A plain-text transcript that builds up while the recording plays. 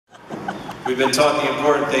We've been taught the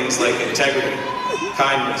important things like integrity,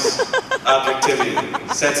 kindness, objectivity,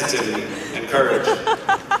 sensitivity, and courage.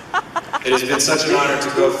 It has been such an honor to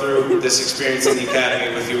go through this experience in the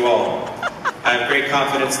Academy with you all. I have great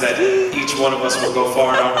confidence that each one of us will go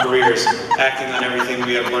far in our careers, acting on everything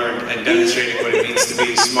we have learned and demonstrating what it means to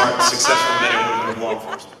be smart, successful men and women of law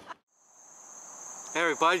enforcement. Hey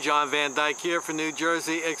everybody, John Van Dyke here for New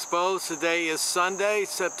Jersey Exposed. Today is Sunday,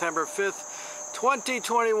 September 5th,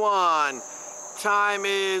 2021. Time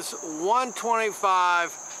is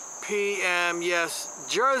 1:25 p.m. Yes,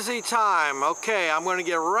 Jersey time. Okay, I'm going to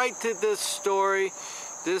get right to this story.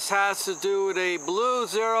 This has to do with a Blue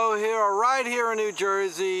Zero here, right here in New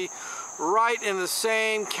Jersey, right in the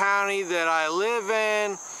same county that I live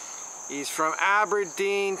in. He's from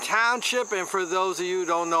Aberdeen Township, and for those of you who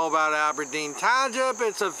don't know about Aberdeen Township,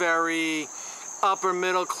 it's a very upper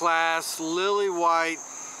middle class, lily white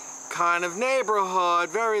kind of neighborhood,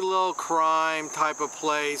 very low crime type of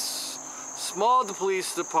place, small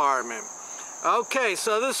police department. Okay,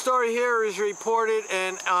 so this story here is reported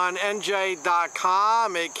on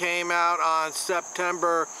NJ.com. It came out on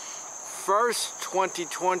September 1st,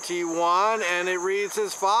 2021, and it reads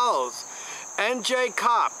as follows. NJ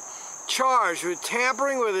cop charged with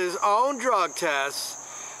tampering with his own drug test,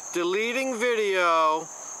 deleting video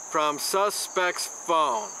from suspect's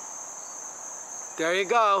phone. There you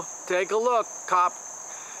go. Take a look,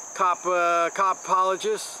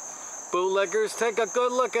 copologists, bootlickers. Take a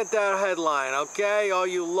good look at that headline, okay? All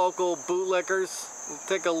you local bootlickers,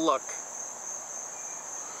 take a look.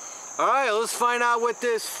 All right, let's find out what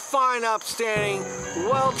this fine, upstanding,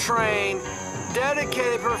 well-trained,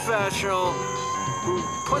 dedicated professional who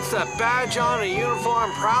puts that badge on, a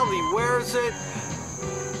uniform, proudly wears it,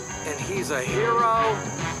 and he's a hero,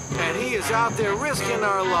 and he is out there risking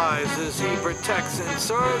our lives as he protects and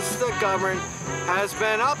serves the government, has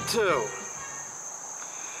been up to.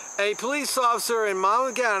 A police officer in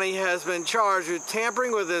Monmouth County has been charged with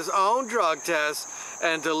tampering with his own drug test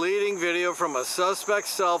and deleting video from a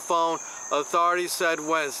suspect's cell phone, authorities said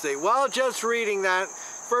Wednesday. Well, just reading that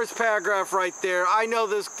first paragraph right there, I know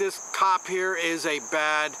this cop here is a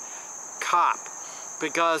bad cop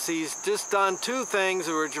because he's just done two things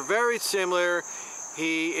which are very similar.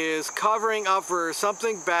 He is covering up for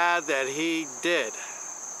something bad that he did.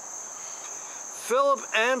 Philip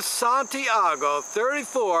M. Santiago,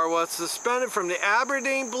 34, was suspended from the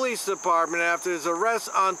Aberdeen Police Department after his arrest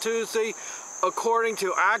on Tuesday, according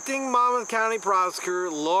to acting Monmouth County Prosecutor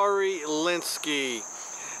Lori Linsky.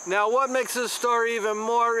 Now, what makes this story even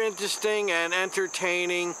more interesting and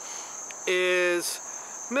entertaining is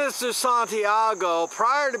Mr. Santiago,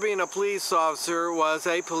 prior to being a police officer, was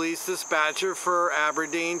a police dispatcher for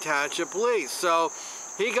Aberdeen Township Police. So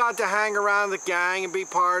he got to hang around the gang and be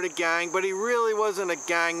part of the gang, but he really wasn't a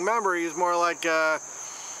gang member. He was more like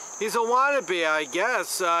he's a wannabe, I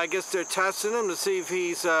guess. I guess they're testing him to see if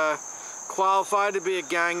he's qualified to be a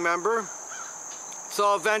gang member.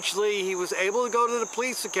 So eventually he was able to go to the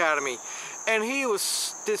police academy, and he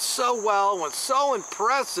did so well, was so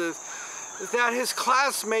impressive that his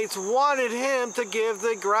classmates wanted him to give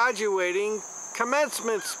the graduating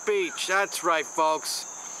commencement speech. That's right, folks.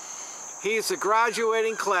 He's the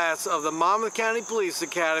graduating class of the Monmouth County Police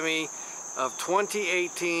Academy of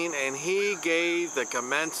 2018, and he gave the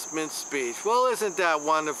commencement speech. Well, isn't that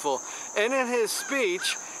wonderful? And in his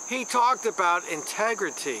speech, he talked about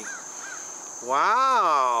integrity.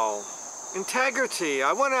 Wow, integrity.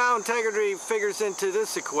 I wonder how integrity figures into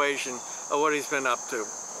this equation of what he's been up to.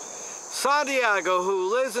 Santiago, who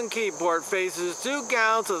lives in Keyport, faces 2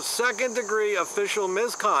 counts of second-degree official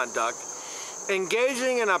misconduct,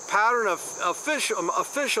 engaging in a pattern of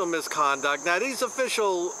official misconduct. Now, these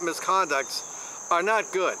official misconducts are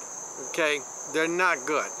not good, okay? They're not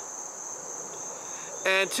good.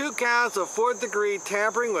 And 2 counts of 4th-degree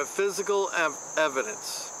tampering with physical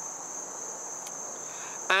evidence.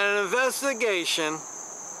 An investigation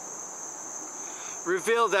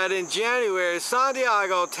revealed that in January,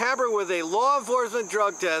 Santiago tampered with a law enforcement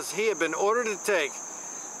drug test he had been ordered to take.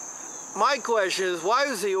 My question is, why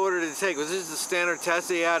was he ordered to take? Was this the standard test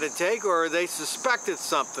he had to take, or they suspected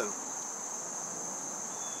something?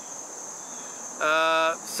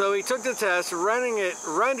 So he took the test,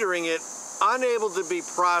 rendering it unable to be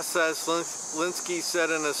processed, Linsky said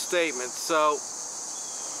in a statement. So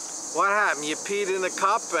what happened? You peed in a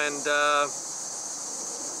cup and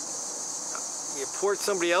you poured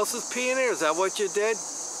somebody else's pee in there? Is that what you did?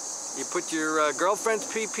 You put your girlfriend's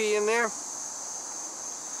pee in there?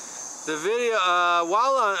 The video,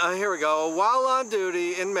 here we go. While on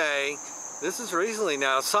duty in May, This is recently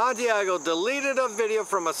now. Santiago deleted a video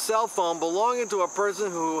from a cell phone belonging to a person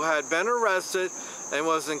who had been arrested and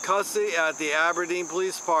was in custody at the Aberdeen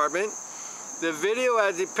Police Department. The video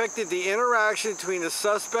had depicted the interaction between the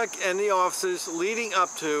suspect and the officers leading up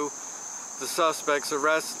to the suspect's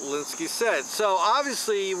arrest, Linsky said. So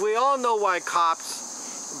obviously we all know why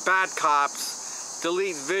cops, bad cops,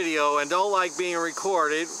 delete video and don't like being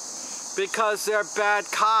recorded, because they're bad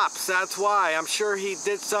cops. That's why. I'm sure he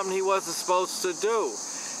did something he wasn't supposed to do.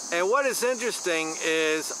 And what is interesting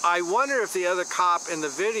is I wonder if the other cop in the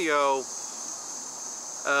video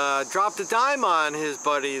dropped a dime on his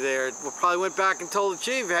buddy there. Probably went back and told the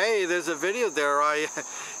chief, hey, there's a video there.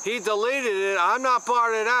 He deleted it. I'm not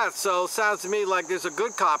part of that. So it sounds to me like there's a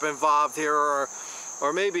good cop involved here, or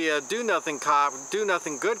maybe a do-nothing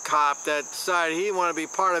good cop that decided he didn't want to be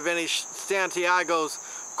part of any Santiago's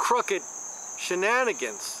crooked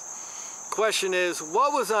shenanigans. Question is,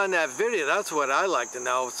 what was on that video? That's what I like to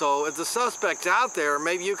know. So if the suspect's out there,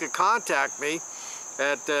 maybe you could contact me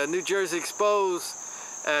at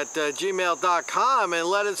newjerseyexposed@gmail.com and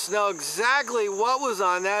let us know exactly what was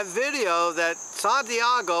on that video that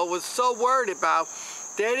Santiago was so worried about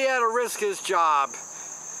that he had to risk his job,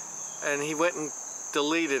 and he went and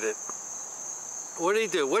deleted it. What did he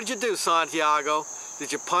do? What did you do, Santiago?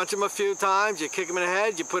 Did you punch him a few times? You kick him in the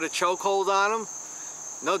head? You put a chokehold on him?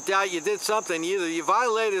 No doubt you did something. Either you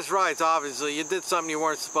violated his rights, obviously. You did something you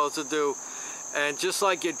weren't supposed to do. And just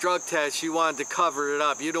like your drug test, you wanted to cover it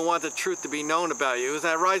up. You don't want the truth to be known about you. Is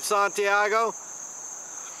that right, Santiago?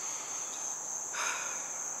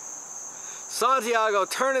 Santiago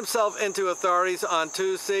turned himself into authorities on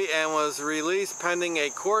Tuesday and was released pending a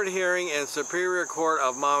court hearing in Superior Court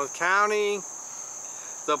of Monmouth County.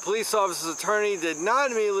 The police officer's attorney did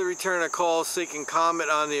not immediately return a call seeking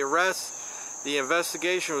comment on the arrest. The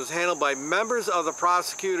investigation was handled by members of the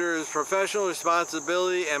prosecutor's professional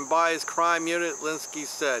responsibility and by his crime unit, Linsky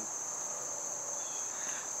said.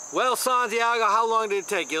 Well, Santiago, how long did it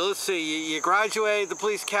take you? Let's see, you graduated the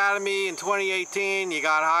police academy in 2018, you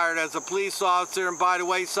got hired as a police officer, and by the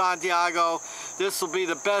way, Santiago, this will be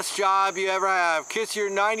the best job you ever have. Kiss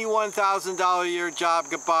your $91,000 a year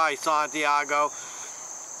job goodbye, Santiago.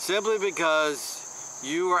 Simply because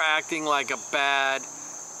you are acting like a bad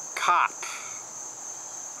cop.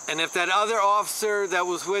 And if that other officer that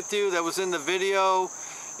was with you, that was in the video,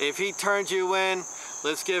 if he turned you in,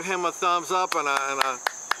 let's give him a thumbs up and a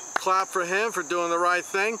clap for him for doing the right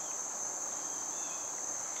thing.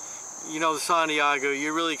 You know, Santiago,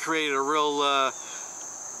 you really created a real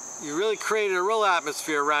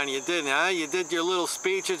atmosphere around you, didn't you? Huh? You did your little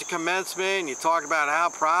speech at the commencement, and you talked about how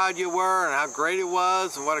proud you were and how great it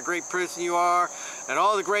was and what a great person you are and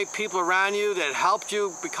all the great people around you that helped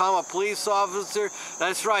you become a police officer.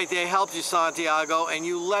 That's right, they helped you, Santiago, and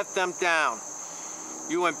you let them down.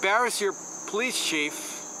 You embarrass your police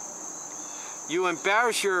chief. You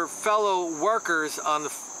embarrass your fellow workers on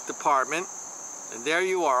the department, and there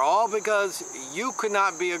you are, all because you could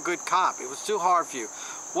not be a good cop. It was too hard for you.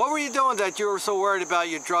 What were you doing that you were so worried about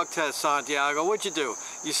your drug test, Santiago? What'd you do?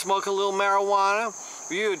 You smoke a little marijuana?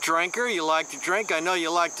 Were you a drinker? You like to drink? I know you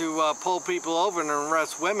like to pull people over and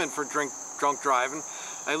arrest women for drunk driving.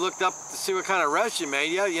 I looked up to see what kind of arrest you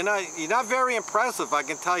made. Yeah, you're not very impressive, I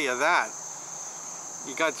can tell you that.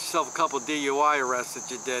 You got yourself a couple DUI arrests that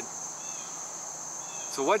you did.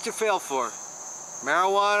 So what'd you fail for?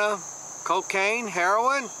 Marijuana? Cocaine?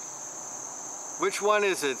 Heroin? Which one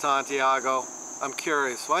is it, Santiago? I'm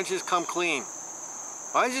curious. Why don't you just come clean?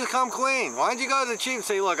 Why don't you just come clean? Why don't you go to the chief and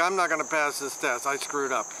say, look, I'm not going to pass this test. I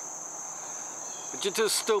screwed up. But you're too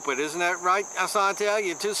stupid, isn't that right, Santiago?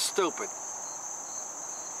 You're too stupid.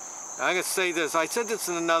 I'm going to say this. I said this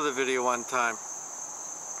in another video one time.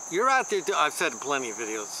 You're out there, I've said in plenty of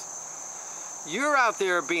videos. You're out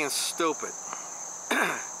there being stupid.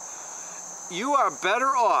 You are better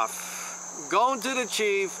off going to the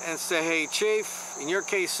chief and say, hey, chief, in your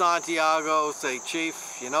case, Santiago, say,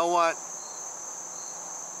 chief, you know what?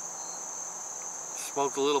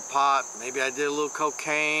 Smoked a little pot, maybe I did a little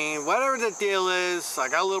cocaine, whatever the deal is, I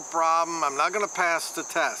got a little problem, I'm not going to pass the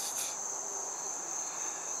test.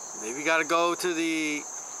 Maybe you got to go to the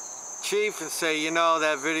chief and say, you know,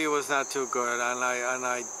 that video was not too good, and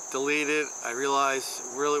I deleted it. I realized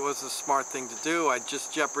it really wasn't a smart thing to do. I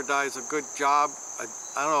just jeopardized a good job. I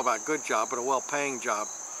don't know about good job, but a well-paying job.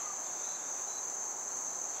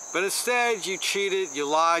 But instead, you cheated, you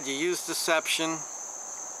lied, you used deception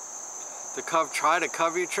to try to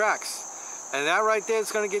cover your tracks. And that right there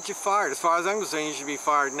is going to get you fired. As far as I'm concerned, you should be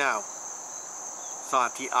fired now,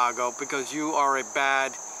 Santiago, because you are a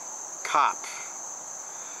bad cop.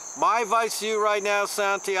 My advice to you right now,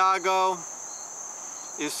 Santiago,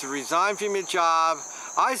 is to resign from your job.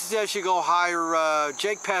 I suggest you go hire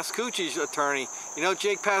Jake Pascucci's attorney. You know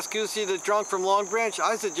Jake Pascucci, the drunk from Long Branch?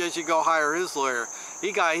 I suggest you go hire his lawyer.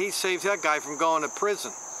 He saved that guy from going to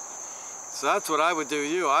prison. So that's what I would do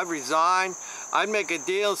you. I'd resign. I'd make a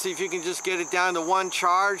deal and see if you can just get it down to one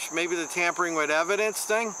charge, maybe the tampering with evidence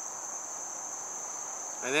thing.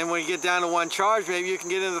 And then when you get down to one charge, maybe you can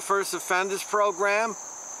get into the first offenders program.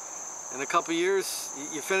 In a couple years,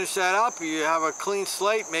 you finish that up, you have a clean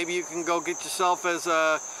slate. Maybe you can go get yourself as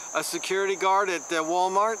a security guard at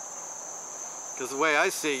Walmart. Because the way I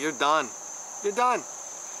see it, you're done. You're done.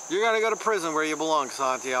 You're going to go to prison where you belong,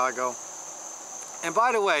 Santiago. And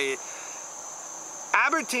by the way,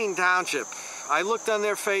 Aberdeen Township, I looked on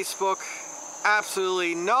their Facebook,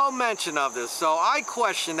 absolutely no mention of this. So I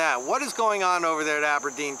question that. What is going on over there at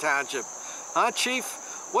Aberdeen Township? Huh, Chief?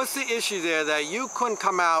 What's the issue there that you couldn't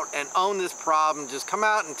come out and own this problem? Just come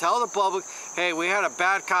out and tell the public, hey, we had a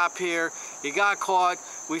bad cop here. He got caught.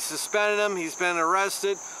 We suspended him. He's been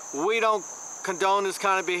arrested. We don't condone this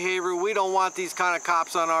kind of behavior. We don't want these kind of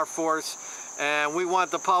cops on our force. And we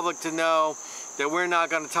want the public to know that we're not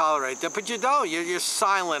going to tolerate that. But you don't. You're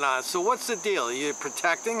silent on it. So what's the deal? Are you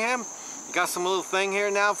protecting him? You got some little thing here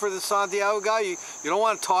now for the Santiago guy? You don't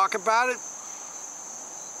want to talk about it?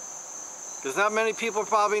 Because not many people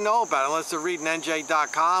probably know about it unless they're reading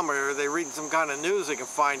NJ.com or they're reading some kind of news they can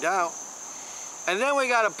find out. And then we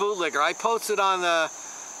got a bootlegger. I posted on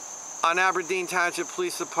Aberdeen Township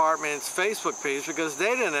Police Department's Facebook page because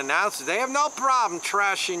they didn't announce it. They have no problem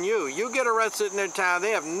trashing you. You get arrested in their town,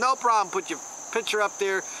 they have no problem put your picture up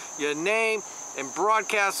there, your name, and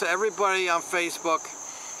broadcast to everybody on Facebook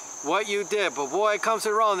what you did. But boy, it comes to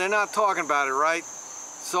their own, they're not talking about it, right?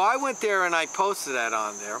 So I went there and I posted that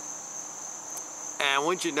on there. And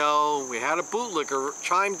wouldn't you know, we had a bootlegger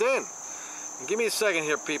chimed in. And give me a second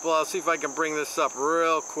here, people. I'll see if I can bring this up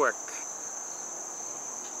real quick.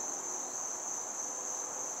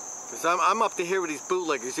 Because I'm up to here with these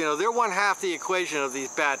bootleggers. You know, they're one half the equation of these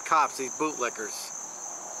bad cops, these bootleggers.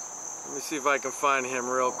 Let me see if I can find him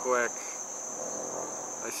real quick.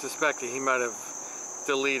 I suspect that he might have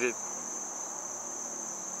deleted.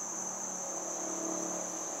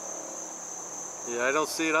 Yeah, I don't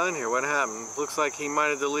see it on here. What happened? Looks like he might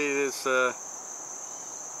have deleted his,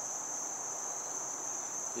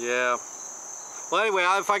 yeah. Well, anyway,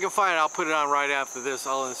 if I can find it, I'll put it on right after this.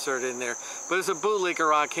 I'll insert it in there. But it's a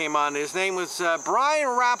bootlegger came on. His name was Brian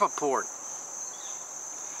Rappaport.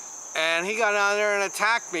 And he got on there and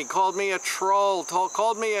attacked me, called me a troll,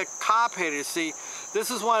 called me a cop hater. See, this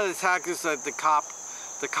is one of the tactics that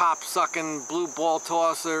the cop-sucking blue ball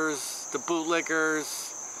tossers, the bootlickers,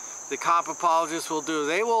 the cop apologists will do.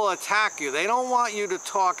 They will attack you. They don't want you to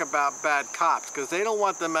talk about bad cops because they don't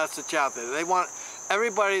want the message out there. They want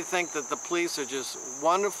everybody to think that the police are just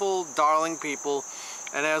wonderful, darling people.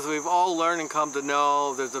 And as we've all learned and come to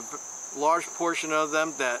know, there's a large portion of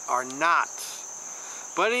them that are not.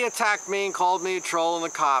 But he attacked me and called me a troll and a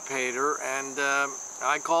cop hater. And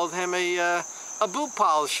I called him a boot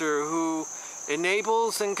polisher who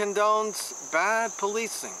enables and condones bad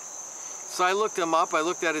policing. So I looked him up, I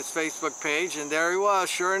looked at his Facebook page, and there he was,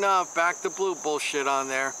 sure enough, back to blue bullshit on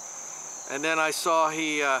there. And then I saw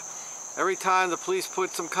he, every time the police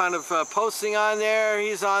put some kind of posting on there,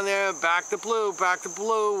 he's on there, back to blue,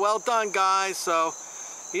 well done guys. So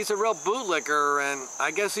he's a real bootlicker, and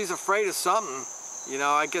I guess he's afraid of something. You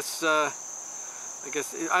know, I guess I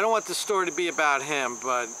don't want the story to be about him,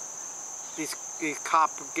 but these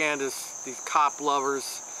cop propagandists, these cop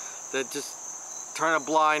lovers that just turn a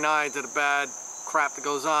blind eye to the bad crap that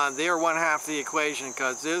goes on. They're one half the equation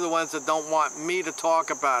because they're the ones that don't want me to talk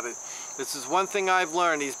about it. This is one thing I've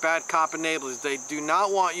learned, these bad cop enablers, they do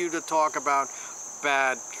not want you to talk about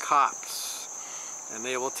bad cops. And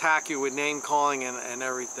they will attack you with name calling and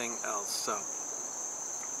everything else. So,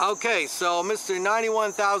 okay, so Mr.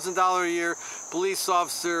 $91,000 a year police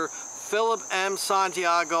officer Philip M.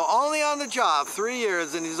 Santiago, only on the job 3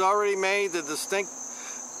 years, and he's already made the distinct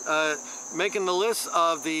making the list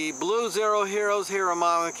of the Blue Zero Heroes here in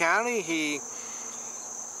Monmouth County. He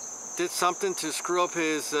did something to screw up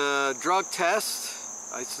his drug test.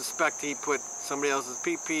 I suspect he put somebody else's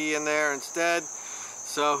PP in there instead.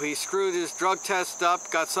 So he screwed his drug test up,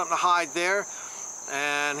 got something to hide there,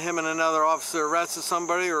 and him and another officer arrested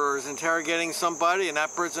somebody or was interrogating somebody, and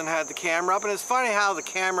that person had the camera up. And it's funny how the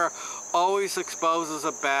camera always exposes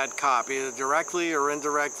a bad cop, either directly or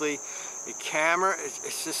indirectly. The camera,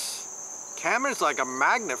 it's just... camera's like a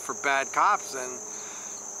magnet for bad cops, and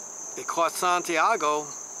it caught Santiago.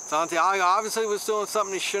 Santiago obviously was doing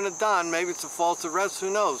something he shouldn't have done. Maybe it's a false arrest,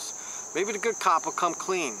 who knows? maybe the good cop will come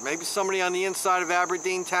clean. Maybe somebody on the inside of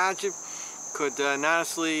Aberdeen Township could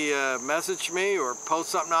anonymously message me or post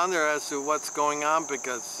something on there as to what's going on,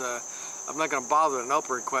 because I'm not going to bother with an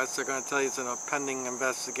open request. They're going to tell you it's in a pending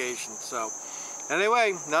investigation. So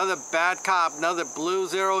anyway, another bad cop, another blue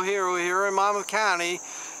zero hero here in Monmouth County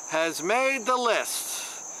has made the list.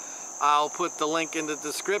 I'll put the link in the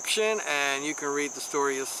description and you can read the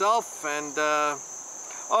story yourself. And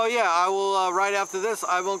oh yeah, I will, right after this,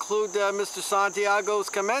 I will include Mr. Santiago's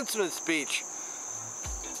commencement speech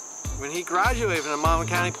when he graduated from the Monmouth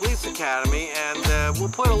County Police Academy, and we'll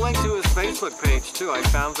put a link to his Facebook page too. I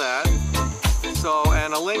found that. So,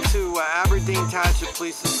 and a link to Aberdeen Township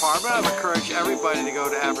Police Department. I would encourage everybody to go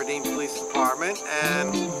to Aberdeen Police Department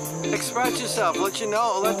and express yourself. Let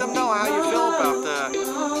them know how you feel about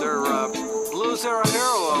their blue zero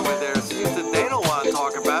hero over there. It's things that they don't want to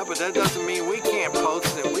talk about, but that doesn't mean we can't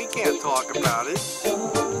post it. We can't talk about it.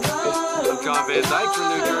 I'm John Van Dyke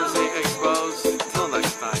from New Jersey Exposed. Until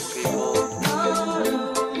next time, people.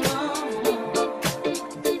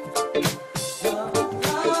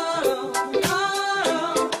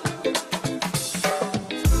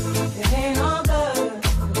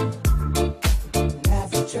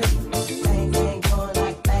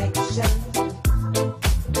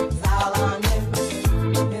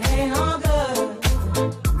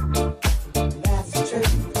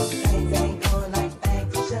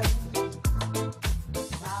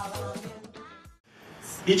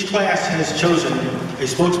 Each class has chosen a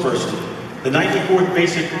spokesperson. The 94th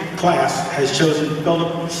basic class has chosen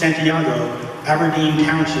Philip Santiago, Aberdeen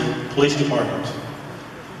Township Police Department.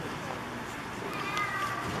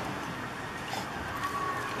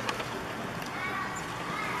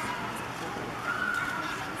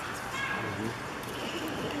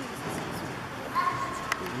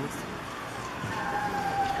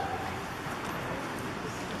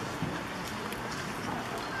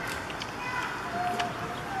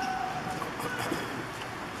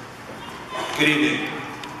 Good evening.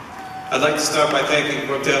 I'd like to start by thanking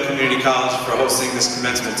Brookdale Community College for hosting this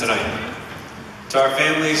commencement tonight. To our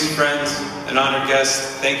families, friends, and honored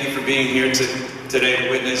guests, thank you for being here today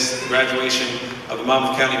to witness the graduation of the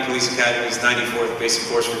Monmouth County Police Academy's 94th Basic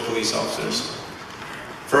Course for Police Officers.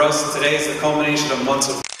 For us, today is the culmination of months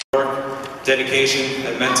of work, dedication,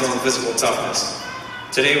 and mental and physical toughness.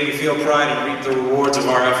 Today we feel pride and reap the rewards of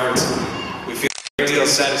our efforts. We feel a great deal of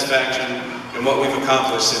satisfaction in what we've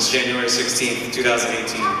accomplished since January 16th,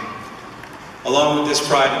 2018. Along with this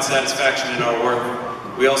pride and satisfaction in our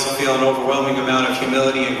work, we also feel an overwhelming amount of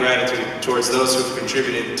humility and gratitude towards those who have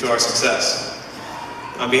contributed to our success.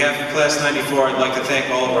 On behalf of Class 94, I'd like to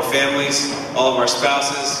thank all of our families, all of our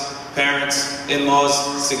spouses, parents,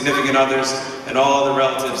 in-laws, significant others, and all other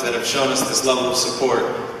relatives that have shown us this level of support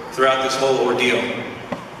throughout this whole ordeal.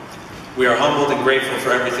 We are humbled and grateful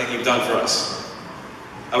for everything you've done for us.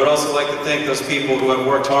 I would also like to thank those people who have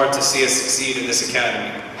worked hard to see us succeed in this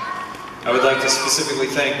academy. I would like to specifically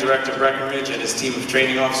thank Director Breckenridge and his team of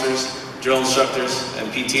training officers, drill instructors, and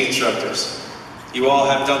PT instructors. You all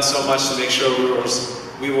have done so much to make sure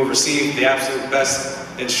we will receive the absolute best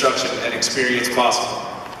instruction and experience possible.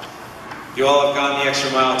 You all have gone the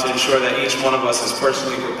extra mile to ensure that each one of us is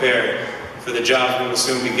personally prepared for the job we will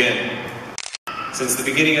soon begin. Since the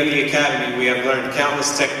beginning of the Academy, we have learned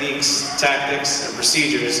countless techniques, tactics, and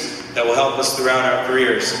procedures that will help us throughout our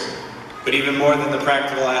careers. But even more than the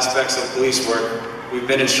practical aspects of police work, we've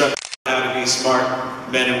been instructed on how to be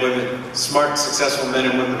smart men and women, smart, successful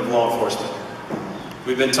men and women of law enforcement.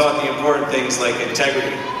 We've been taught the important things like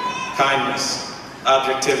integrity, kindness,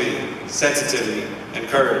 objectivity, sensitivity, and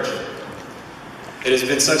courage. It has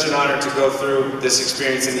been such an honor to go through this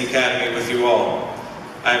experience in the Academy with you all.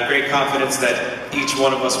 I have great confidence that each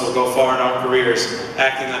one of us will go far in our careers,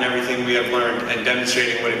 acting on everything we have learned and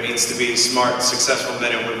demonstrating what it means to be smart, successful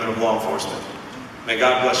men and women of law enforcement. May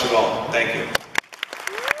God bless you all. Thank you.